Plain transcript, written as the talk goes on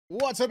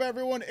What's up,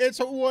 everyone?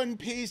 It's a One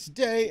Piece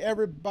day,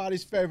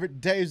 everybody's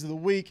favorite days of the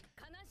week.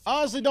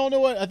 Honestly, don't know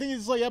what. I think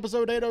it's like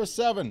episode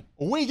 807.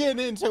 We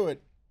getting into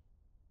it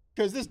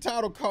because this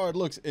title card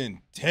looks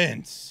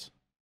intense.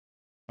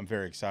 I'm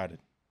very excited.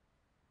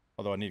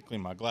 Although I need to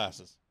clean my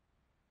glasses.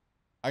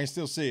 I can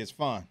still see. It's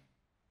fine.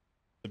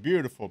 The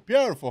beautiful,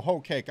 beautiful Whole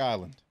Cake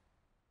Island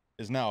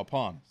is now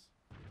upon us.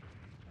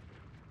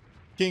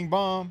 King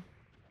Bomb.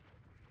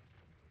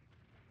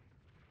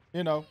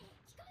 You know.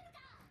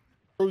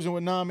 Cruising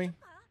with Nami.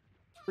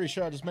 Pretty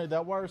sure I just made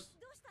that worse.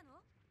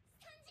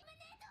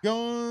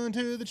 Going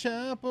to the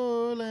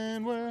chapel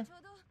and we're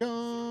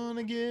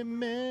gonna get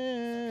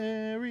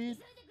married.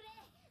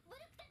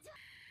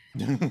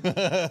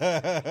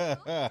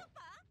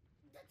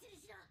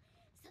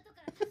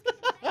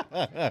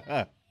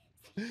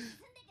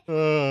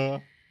 Oh,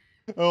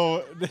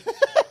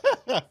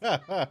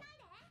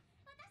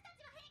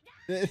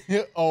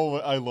 oh,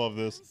 I love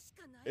this.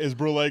 Is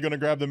Brule gonna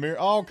grab the mirror?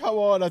 Oh, come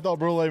on. I thought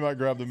Brule might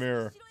grab the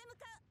mirror.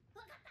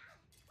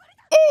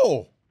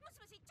 Oh!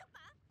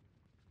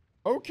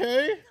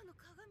 Okay.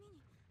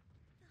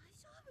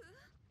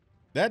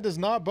 That does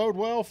not bode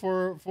well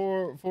for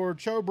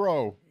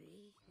Chobro.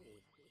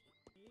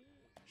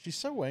 She's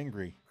so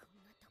angry.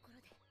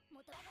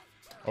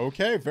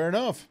 Okay, fair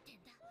enough.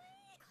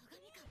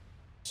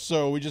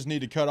 So we just need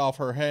to cut off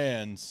her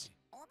hands.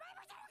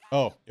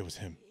 Oh, it was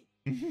him.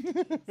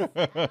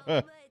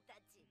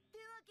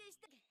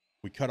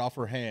 We cut off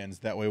her hands.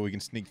 That way we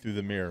can sneak through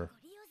the mirror.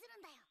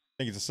 I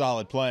think it's a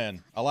solid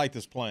plan. I like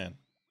this plan.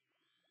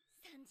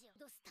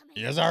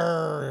 Yes,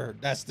 sir.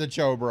 That's the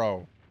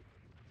Chobro.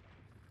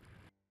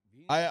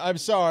 I'm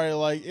sorry.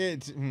 Like,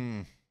 it's... I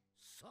mean,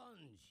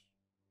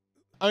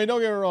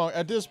 don't get me wrong.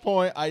 At this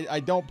point,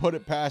 I don't put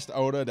it past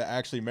Oda to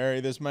actually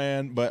marry this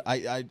man. But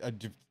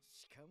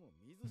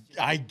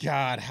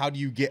God, how do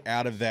you get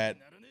out of that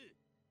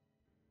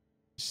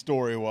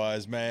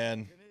story-wise,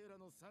 man?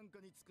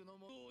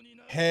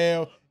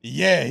 Hell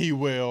yeah, he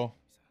will.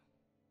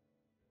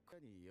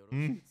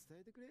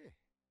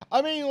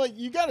 I mean, like,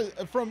 you gotta,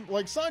 from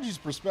like Sanji's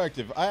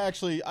perspective, I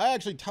actually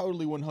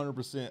totally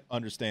 100%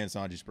 understand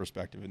Sanji's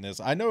perspective in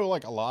this. I know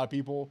like a lot of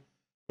people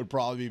would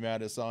probably be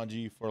mad at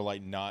Sanji for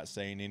like not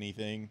saying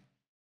anything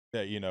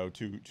that, you know,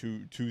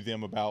 to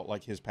them about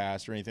like his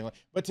past or anything like.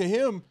 But to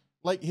him,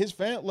 like his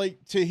family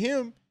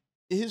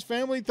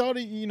thought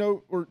he, you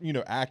know, or you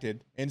know,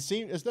 acted and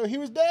seemed as though he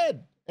was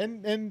dead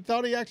and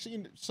thought he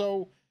actually.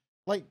 So,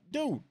 like,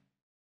 dude.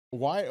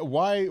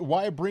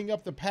 Why bring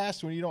up the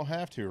past when you don't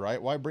have to,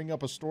 right? Why bring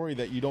up a story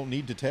that you don't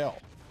need to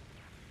tell?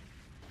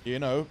 You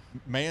know,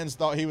 man's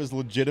thought he was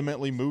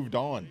legitimately moved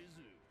on.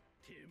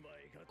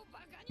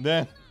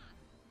 Then,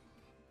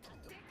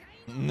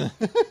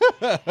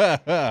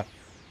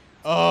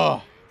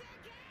 oh,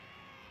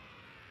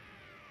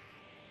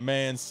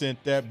 man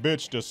sent that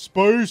bitch to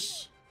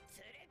space.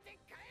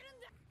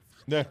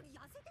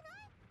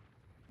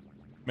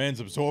 Man's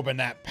absorbing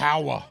that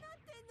power.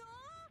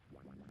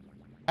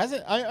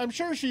 I'm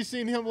sure she's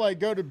seen him like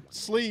go to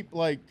sleep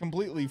like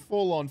completely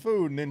full on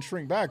food and then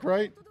shrink back,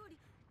 right?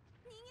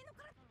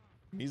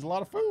 Needs a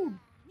lot of food.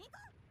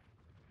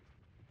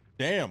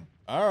 Damn.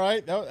 All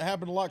right, that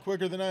happened a lot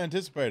quicker than I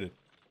anticipated.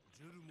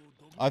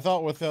 I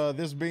thought with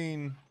this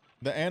being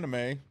the anime,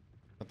 I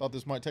thought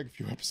this might take a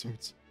few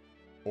episodes.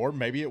 Or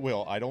maybe it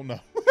will. I don't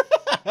know.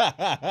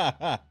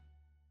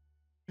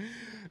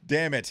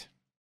 Damn it.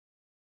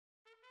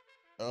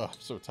 Ugh, I'm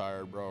so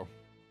tired, bro.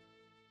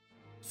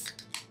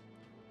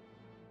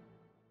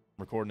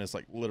 Recording this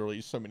like literally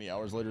so many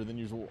hours later than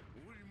usual.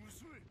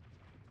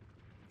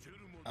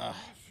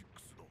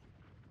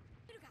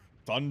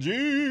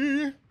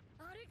 Sanji,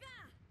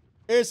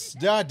 it's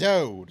the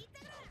dude.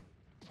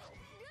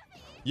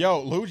 Yo,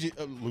 Luigi.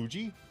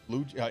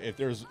 If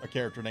there's a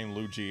character named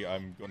Luigi,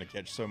 I'm gonna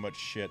catch so much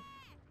shit.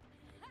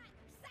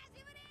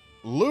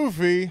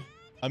 Luffy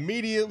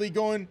immediately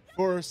going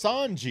for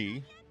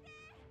Sanji,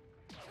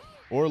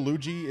 or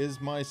Luigi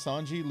is my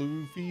Sanji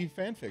Luffy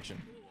fanfiction.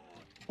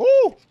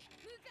 Ooh.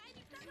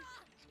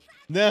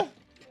 Nah.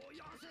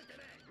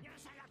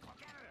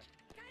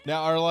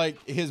 Now, are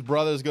like his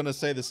brothers gonna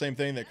say the same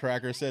thing that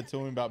Cracker said to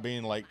him about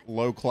being like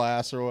low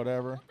class or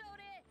whatever?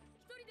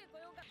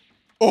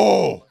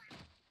 Oh,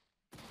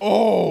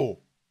 oh,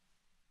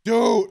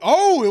 dude!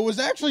 Oh, it was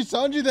actually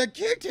Sanji that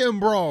kicked him,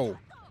 bro.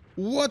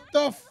 What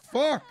the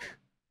fuck?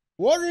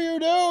 What are you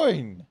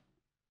doing?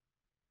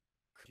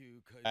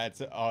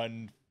 That's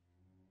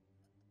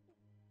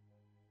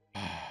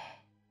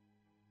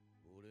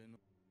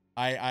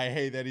I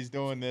hate that he's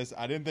doing this.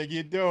 I didn't think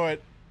he'd do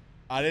it.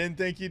 I didn't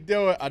think he'd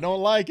do it. I don't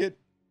like it.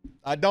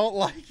 I don't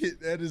like it.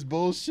 That is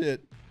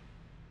bullshit.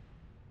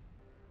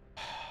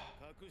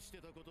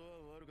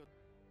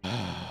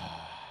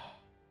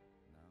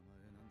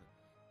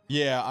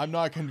 Yeah, I'm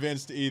not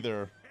convinced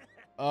either.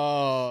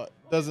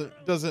 Doesn't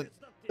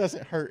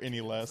hurt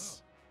any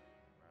less.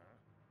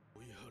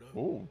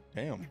 Oh,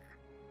 damn.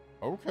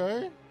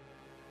 Okay.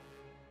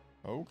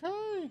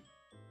 Okay.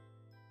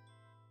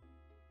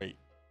 Wait.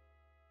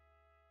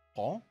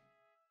 Paul?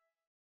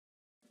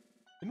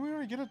 Didn't we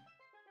already get a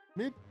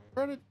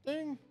mid-credit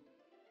thing?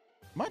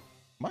 My,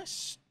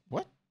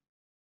 what?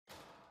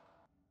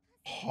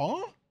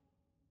 Huh?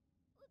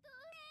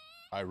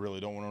 I really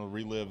don't want to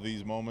relive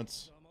these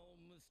moments.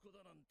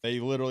 They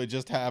literally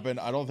just happened.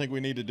 I don't think we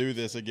need to do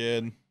this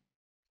again.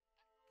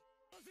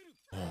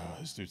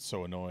 This dude's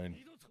so annoying.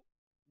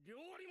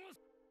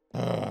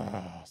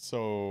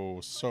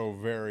 So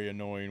very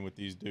annoying with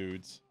these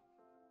dudes.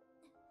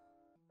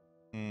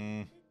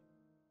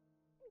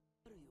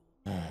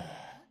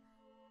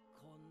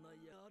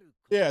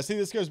 Yeah, see,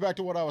 this goes back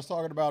to what I was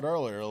talking about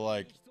earlier.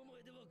 Like,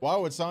 why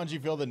would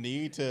Sanji feel the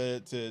need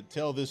to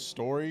tell this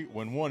story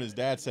when, one, his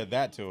dad said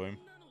that to him,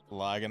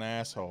 like an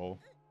asshole.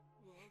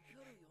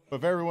 But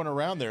if everyone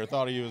around there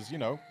thought he was, you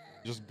know,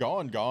 just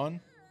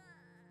gone,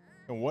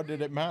 and what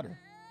did it matter?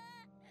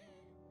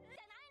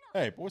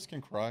 Hey, boys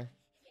can cry.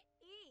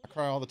 I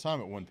cry all the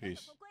time at One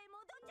Piece.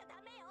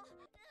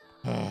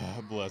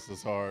 Bless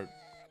his heart.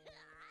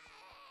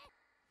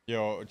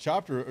 Yo,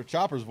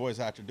 Chopper's voice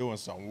actor doing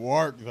some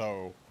work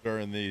though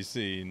during these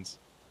scenes.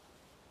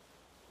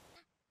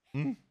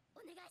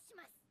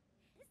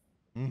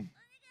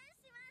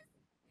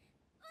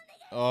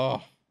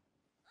 Oh,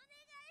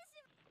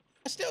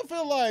 I still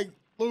feel like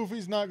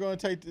Luffy's not going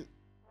to take the.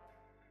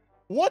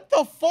 What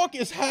the fuck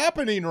is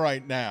happening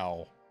right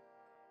now?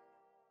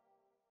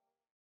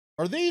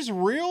 Are these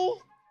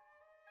real?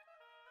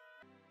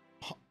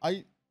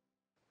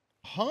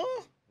 Huh?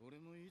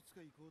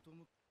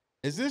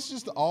 Is this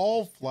just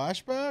all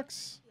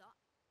flashbacks?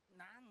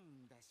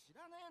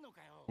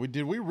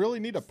 Did we really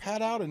need to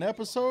pad out an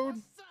episode?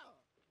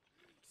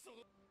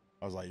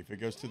 I was like, if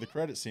it goes to the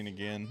credit scene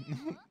again,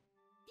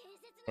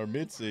 or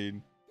mid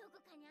scene.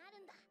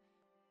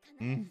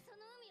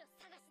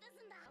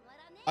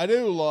 I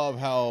do love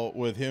how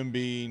with him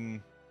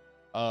being,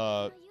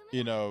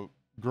 you know,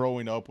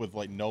 growing up with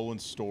like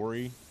Nolan's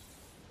story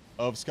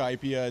of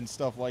Skypiea and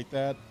stuff like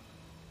that,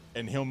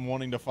 and him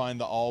wanting to find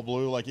the all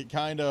blue, like it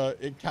kind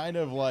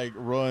of like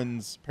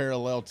runs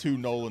parallel to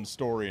Nolan's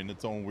story in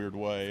its own weird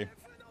way.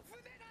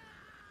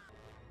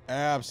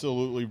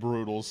 Absolutely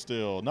brutal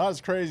still. Not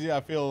as crazy,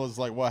 I feel, as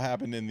like what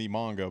happened in the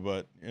manga,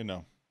 but you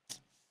know,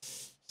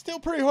 still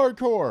pretty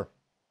hardcore.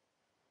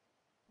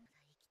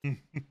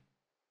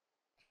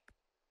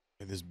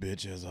 This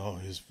bitch has all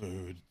his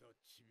food.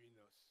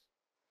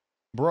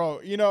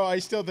 Bro, you know, I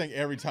still think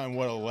every time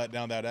what a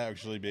letdown that'd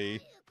actually be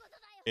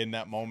in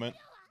that moment,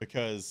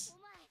 because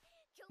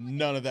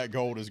none of that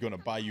gold is going to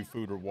buy you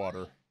food or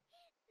water.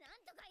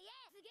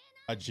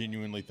 I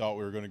genuinely thought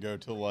we were going to go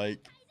to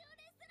like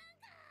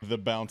the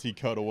bounty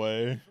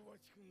cutaway.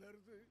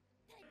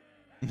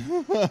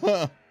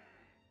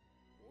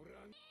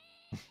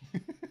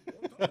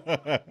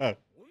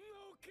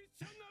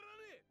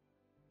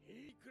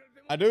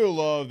 I do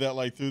love that,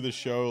 like, through the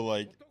show,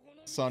 like,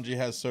 Sanji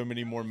has so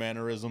many more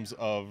mannerisms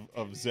of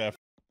Zeph.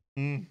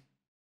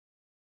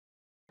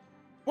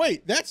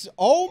 Wait, that's,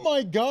 oh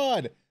my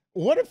god,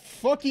 what a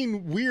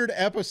fucking weird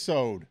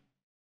episode.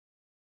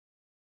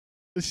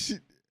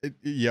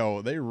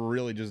 Yo, they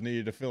really just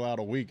needed to fill out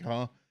a week,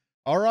 huh?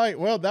 All right,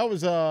 well, that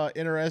was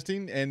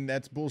interesting, and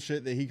that's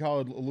bullshit that he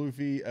called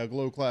Luffy a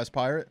glow class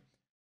pirate.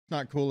 It's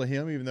not cool of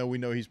him, even though we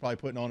know he's probably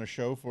putting on a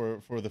show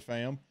for the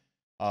fam.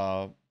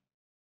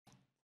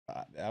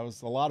 That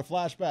was a lot of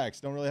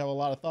flashbacks. Don't really have a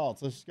lot of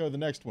thoughts. Let's just go to the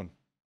next one.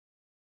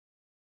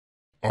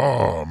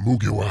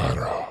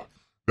 Mugiwara.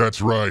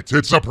 That's right.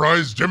 It's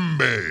Surprise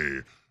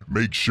Jimbei.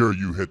 Make sure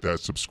you hit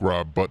that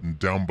subscribe button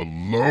down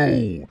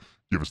below.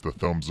 Give us the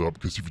thumbs up,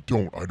 because if you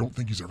don't, I don't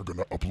think he's ever going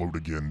to upload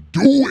again.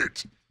 Do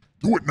it!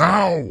 Do it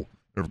now!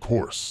 And of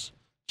course,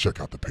 check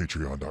out the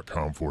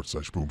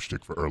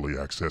patreon.com/boomstick for early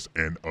access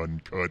and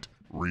uncut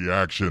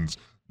reactions.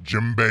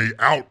 Jimbei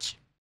out!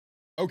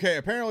 Okay,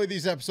 apparently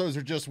these episodes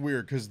are just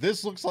weird, because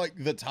this looks like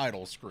the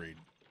title screen.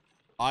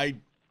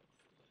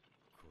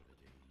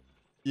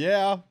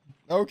 Yeah,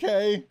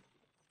 okay.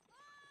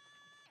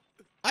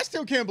 I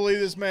still can't believe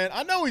this, man.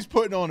 I know he's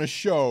putting on a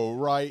show,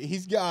 right?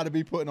 He's got to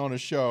be putting on a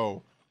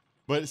show.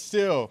 But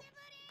still,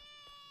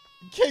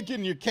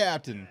 kicking your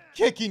captain,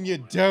 kicking your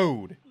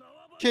dude,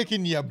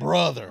 kicking your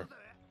brother.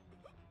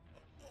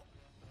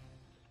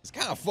 It's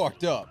kind of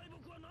fucked up.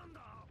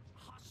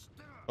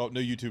 Oh,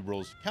 no YouTube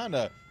rules. Kind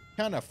of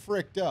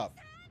fricked up.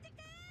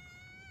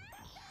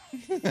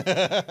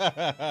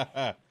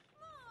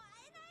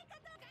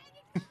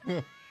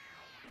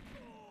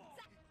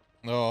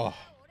 Oh.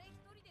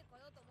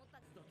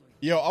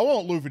 Yo, I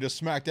want Luffy to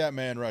smack that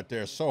man right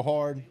there so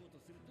hard.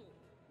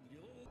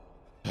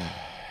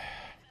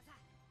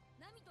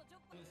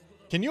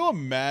 Can you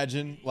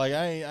imagine? Like,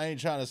 I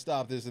ain't trying to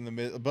stop this in the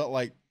mid, but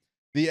like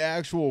the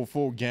actual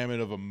full gamut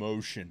of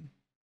emotion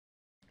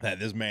that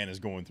this man is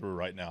going through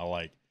right now,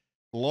 like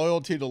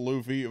loyalty to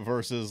Luffy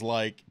versus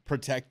like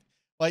protect.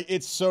 Like,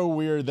 it's so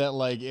weird that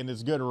like, and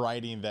it's good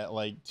writing that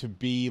like to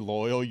be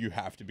loyal, you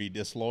have to be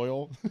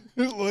disloyal.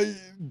 Like,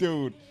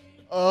 dude,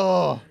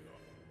 oh,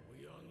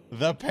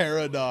 the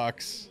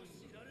paradox.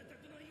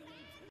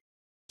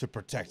 To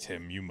protect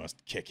him, you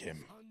must kick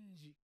him.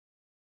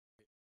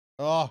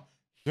 Oh,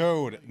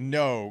 Dude,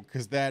 no,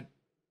 because that.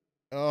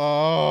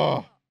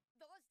 Oh.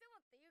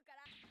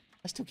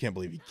 I still can't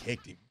believe he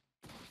kicked him.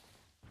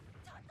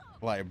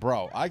 Like,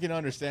 bro, I can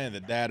understand the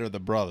dad or the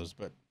brothers,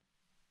 but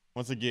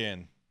once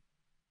again,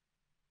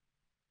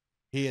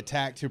 he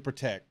attacked to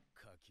protect.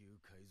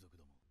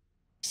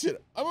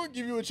 Shit, I'm gonna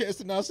give you a chance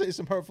to not say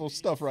some hurtful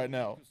stuff right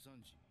now.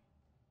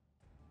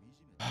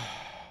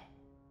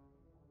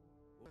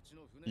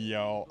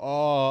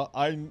 Yo,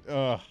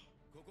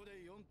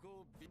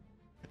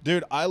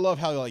 dude, I love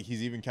how like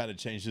he's even kind of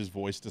changed his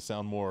voice to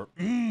sound more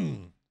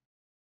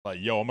like,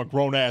 yo, I'm a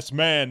grown ass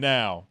man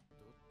now.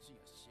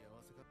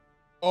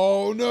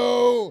 Oh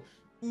no,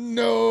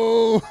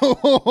 no,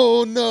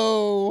 oh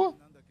no.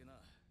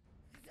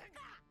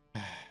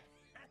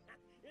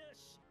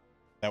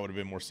 That would have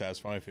been more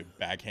satisfying if it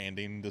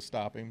backhanding to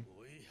stop him.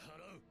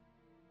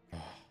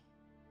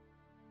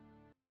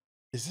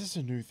 Is this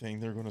a new thing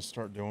they're going to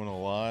start doing a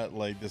lot,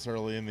 like this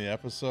early in the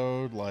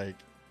episode? Like,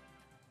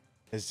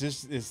 is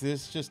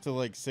this just to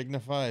like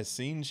signify a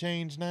scene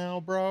change now,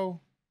 bro?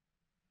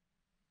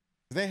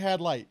 They had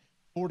like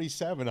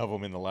 47 of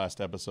them in the last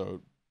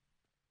episode.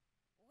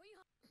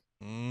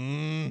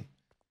 I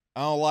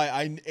don't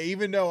like.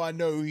 Even though I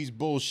know he's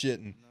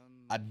bullshitting,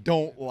 I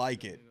don't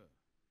like it.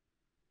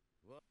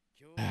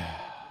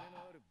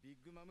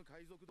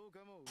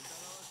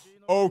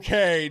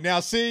 Okay, now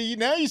see,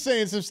 now you're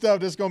saying some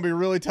stuff that's gonna be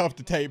really tough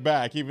to take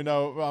back. Even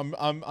though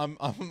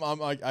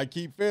I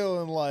keep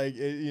feeling like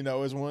it, you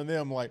know, it's one of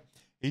them. Like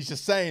he's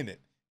just saying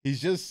it.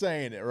 He's just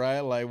saying it,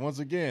 right? Like once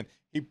again,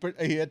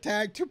 he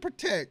attacked to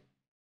protect.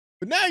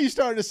 But now you're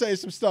starting to say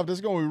some stuff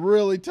that's gonna be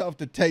really tough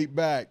to take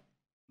back.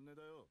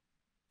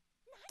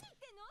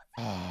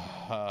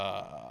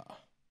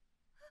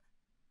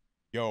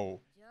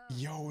 Yo,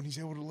 and he's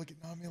able to look at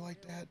Nami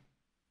like that.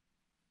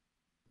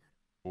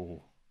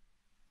 Oh.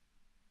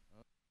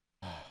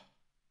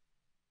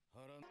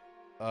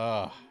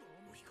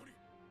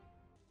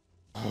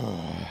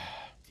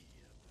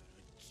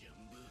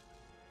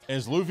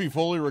 Is Luffy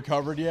fully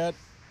recovered yet?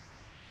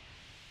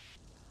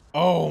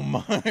 Oh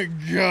my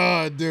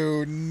god,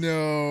 dude,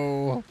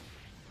 no.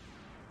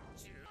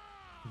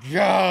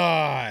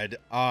 God,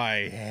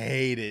 I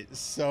hate it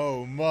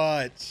so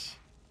much.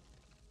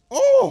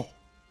 Oh!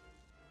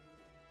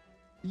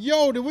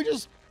 Yo, did we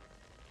just...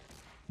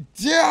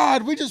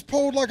 Dad, we just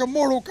pulled like a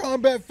Mortal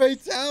Kombat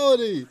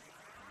fatality.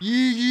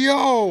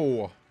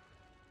 Yo!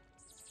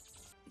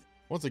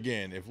 Once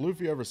again, if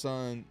Luffy ever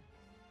signed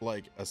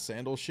like a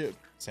sandal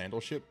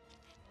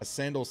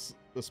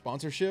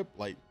sponsorship,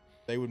 like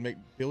they would make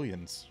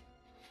billions.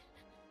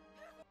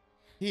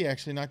 He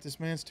actually knocked this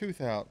man's tooth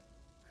out.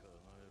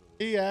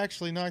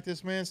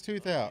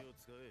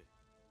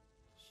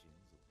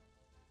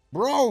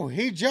 Bro,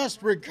 he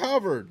just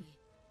recovered.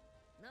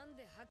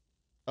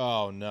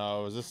 Oh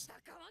no, is this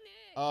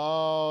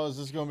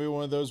gonna be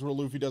one of those where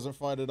Luffy doesn't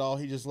fight at all?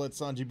 He just lets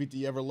Sanji beat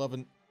the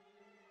ever-loving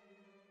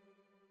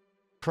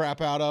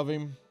crap out of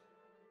him.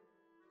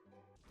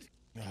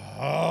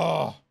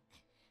 Oh,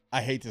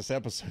 I hate this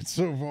episode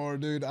so far,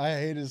 dude. I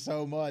hate it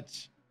so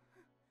much.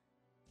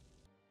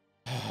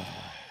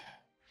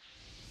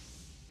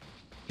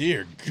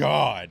 Dear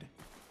God.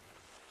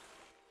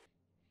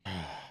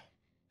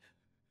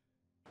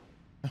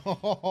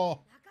 Oh,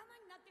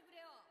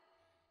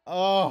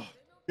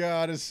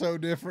 God, it's so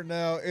different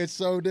now. It's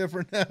so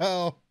different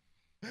now.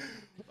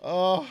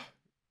 Oh,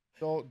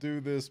 don't do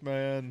this,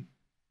 man.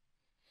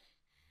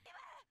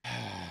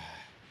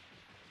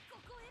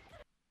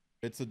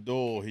 It's a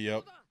duel.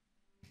 Yep.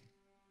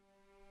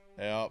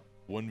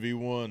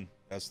 1v1.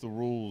 That's the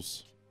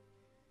rules.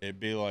 It'd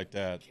be like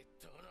that.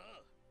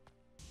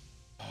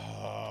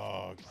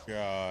 Oh,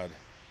 God.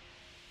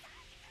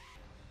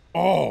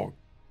 Oh,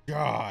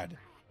 God.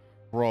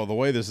 Bro, the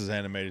way this is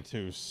animated,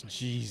 too.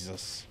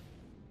 Jesus.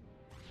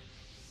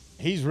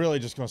 He's really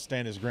just going to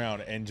stand his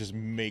ground and just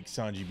make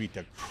Sanji beat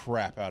the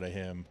crap out of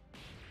him.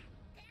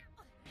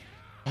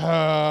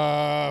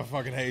 I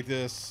fucking hate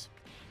this.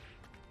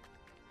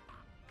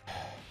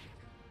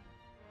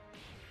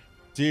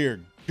 Dear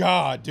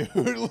God,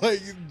 dude.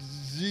 Like,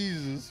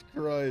 Jesus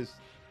Christ.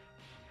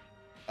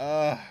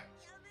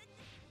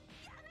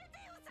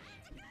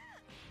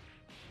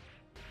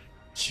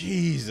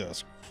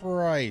 Jesus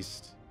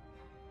Christ.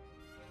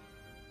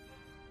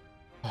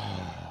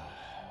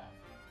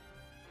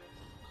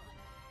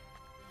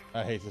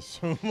 I hate this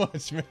so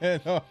much,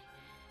 man.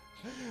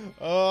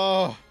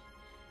 Oh.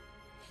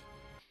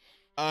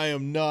 I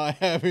am not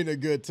having a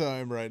good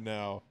time right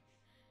now.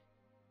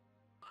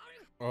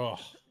 Oh.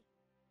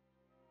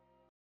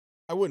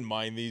 I wouldn't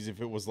mind these if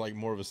it was like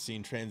more of a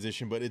scene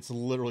transition, but it's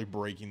literally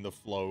breaking the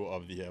flow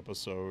of the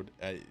episode.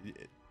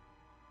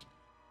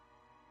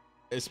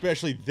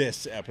 Especially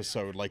this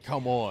episode. Like,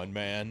 come on,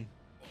 man.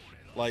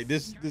 Like,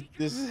 this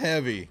is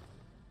heavy.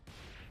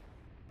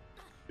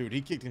 Dude,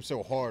 he kicked him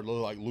so hard,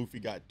 looked like Luffy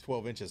got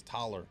 12 inches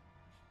taller.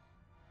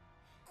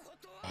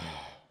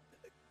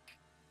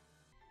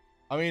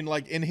 I mean,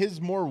 like, in his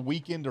more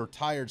weakened or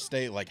tired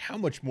state, like, how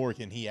much more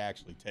can he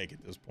actually take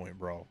at this point,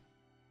 bro?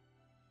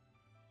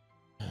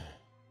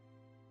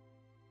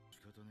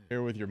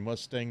 Here with your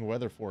Mustang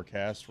weather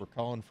forecast. We're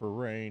calling for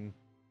rain.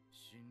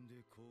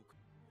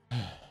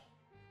 I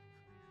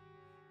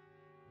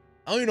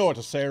don't even know what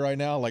to say right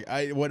now. Like,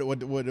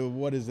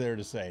 what is there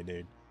to say,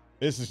 dude?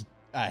 This is,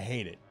 I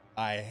hate it.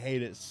 I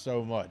hate it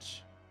so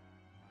much.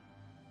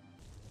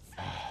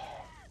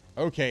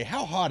 Okay,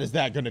 how hot is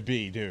that gonna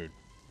be, dude?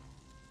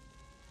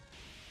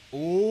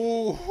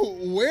 Ooh,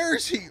 where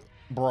is he?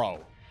 Bro,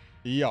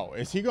 yo,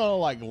 is he gonna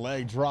like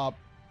leg drop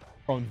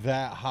from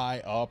that high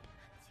up?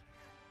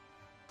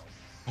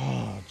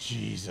 Oh,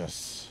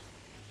 Jesus.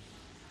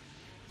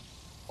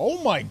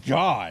 Oh my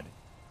God.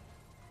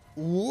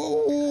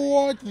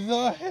 What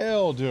the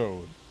hell,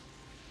 dude?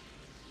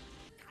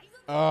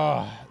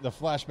 The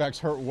flashbacks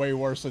hurt way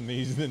worse in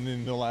these than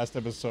in the last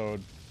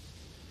episode.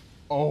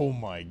 Oh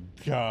my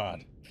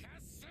God.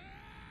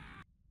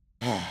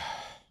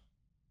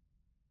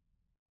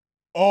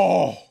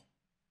 Oh.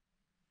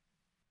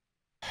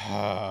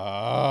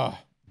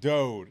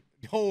 Dude.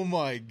 Oh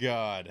my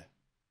God.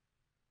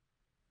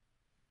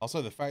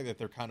 Also, the fact that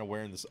they're kind of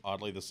wearing this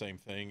oddly the same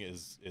thing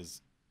is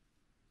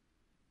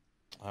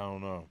I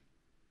don't know.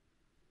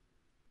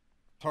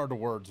 It's hard to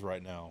words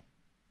right now.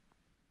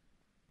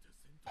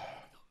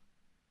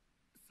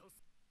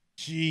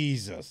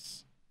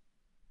 Jesus.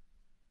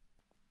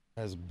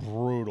 That's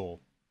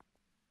brutal.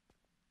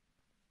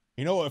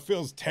 You know what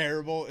feels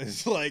terrible?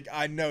 It's like,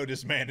 I know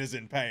this man is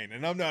in pain.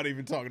 And I'm not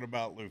even talking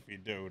about Luffy,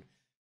 dude.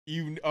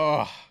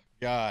 Oh,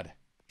 God.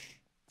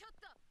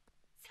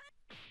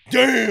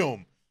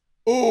 Damn!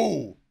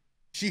 Oh!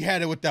 She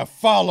had it with that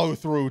follow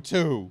through,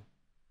 too.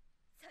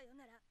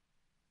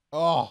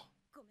 Oh.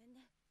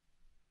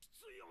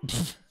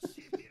 Dude,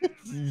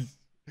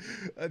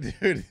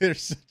 they're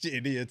such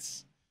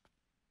idiots.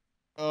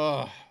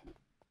 Ugh.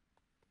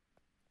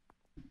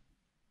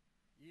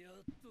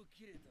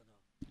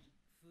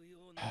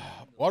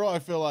 Why do I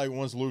feel like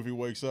once Luffy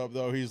wakes up,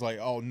 though, he's like,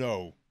 oh,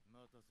 no.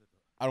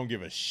 I don't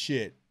give a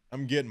shit.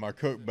 I'm getting my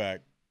cook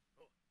back.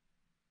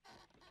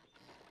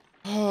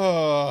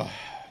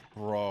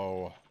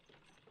 Bro.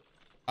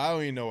 I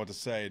don't even know what to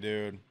say,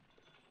 dude.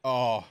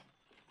 Oh,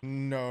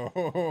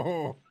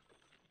 no.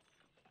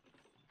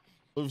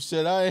 Luffy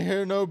said, I ain't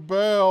hear no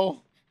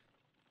bell.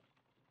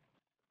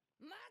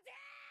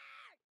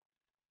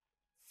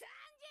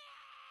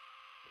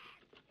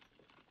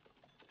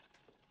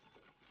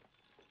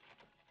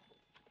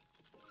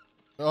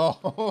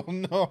 Oh,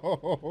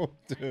 no.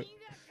 Dude.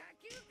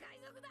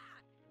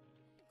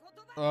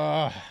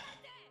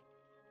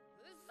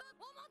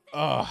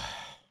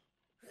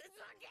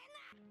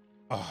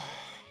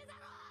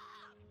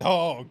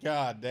 Oh,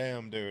 God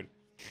damn, dude.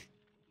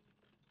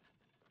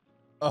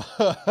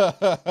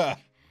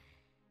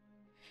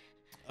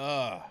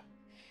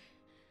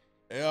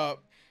 Yeah. Yeah.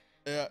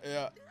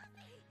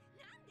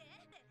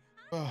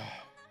 Oh.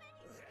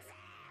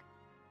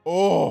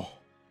 Oh.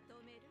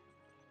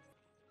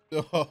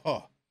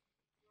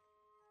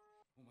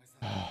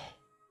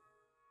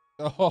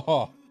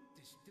 Oh.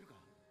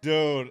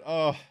 Dude,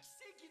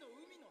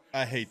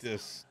 I hate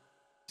this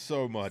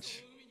so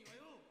much.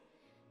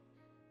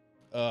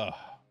 Oh.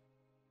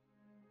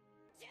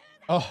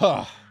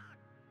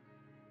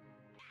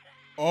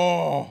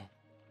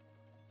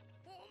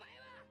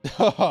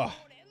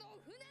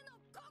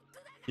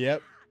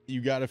 Yep,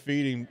 you gotta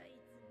feed him.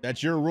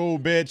 That's your rule,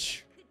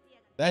 bitch.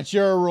 That's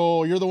your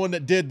rule. You're the one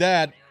that did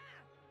that.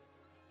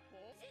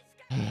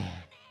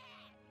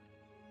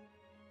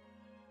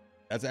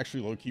 That's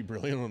actually low-key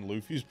brilliant on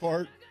Luffy's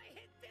part.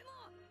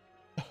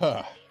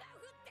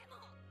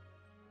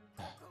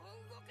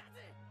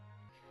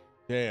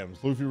 Damn,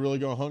 is Luffy really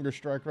going hunger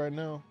strike right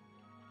now?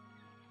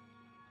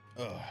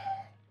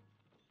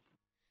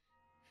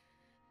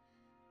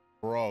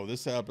 Bro,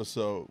 this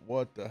episode,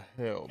 what the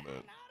hell,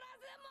 man?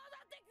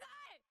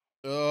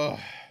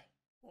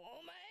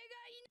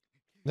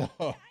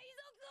 No.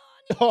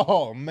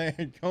 Oh,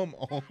 man, come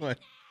on.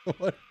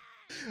 What?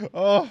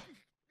 Oh,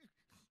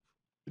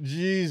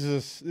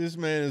 Jesus. This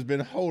man has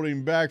been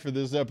holding back for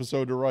this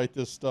episode to write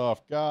this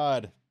stuff.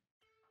 God.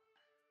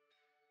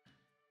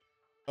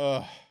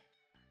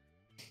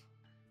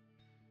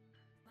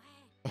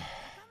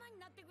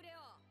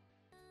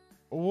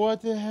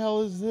 What the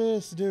hell is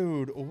this,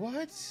 dude?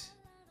 What?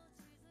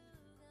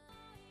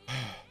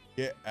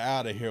 Get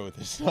out of here with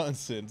this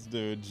nonsense,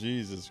 dude.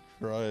 Jesus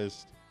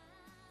Christ.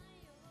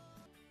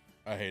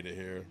 I hate it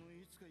here.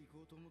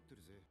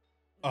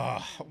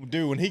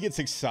 Dude, when he gets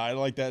excited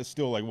like that, it's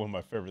still like one of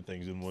my favorite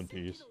things in One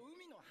Piece.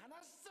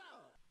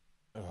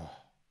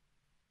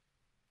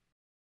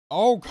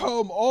 Oh,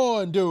 come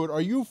on, dude. Are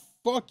you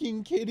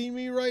fucking kidding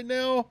me right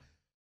now?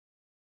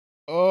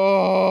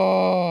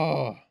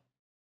 Oh.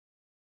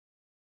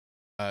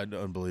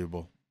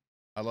 Unbelievable.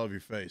 I love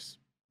your face.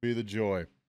 Be the joy.